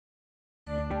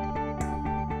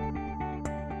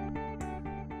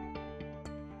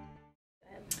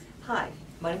Hi,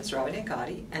 my name is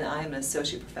Angotti, and I am an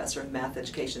Associate Professor of Math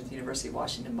Education at the University of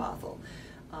Washington, Bothell.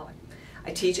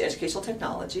 I teach educational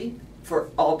technology for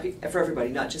everybody,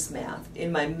 not just math.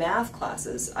 In my math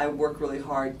classes, I work really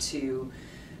hard to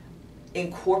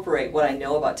incorporate what I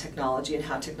know about technology and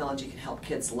how technology can help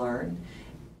kids learn.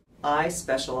 I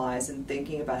specialize in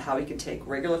thinking about how we can take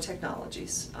regular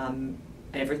technologies,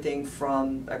 everything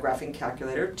from a graphing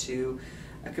calculator to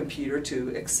a computer to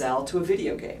Excel to a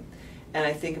video game. And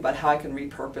I think about how I can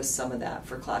repurpose some of that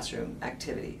for classroom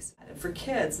activities. And for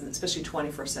kids, and especially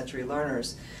 21st century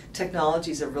learners,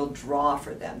 technology is a real draw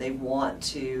for them. They want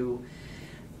to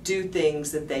do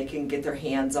things that they can get their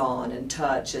hands on and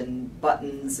touch and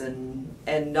buttons,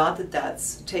 and not that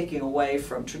that's taking away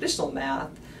from traditional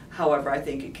math. However, I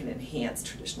think it can enhance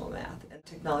traditional math. And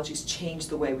technology's changed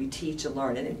the way we teach and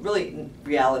learn, and in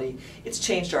reality, it's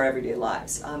changed our everyday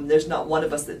lives. There's not one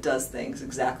of us that does things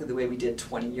exactly the way we did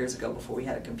 20 years ago before we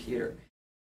had a computer.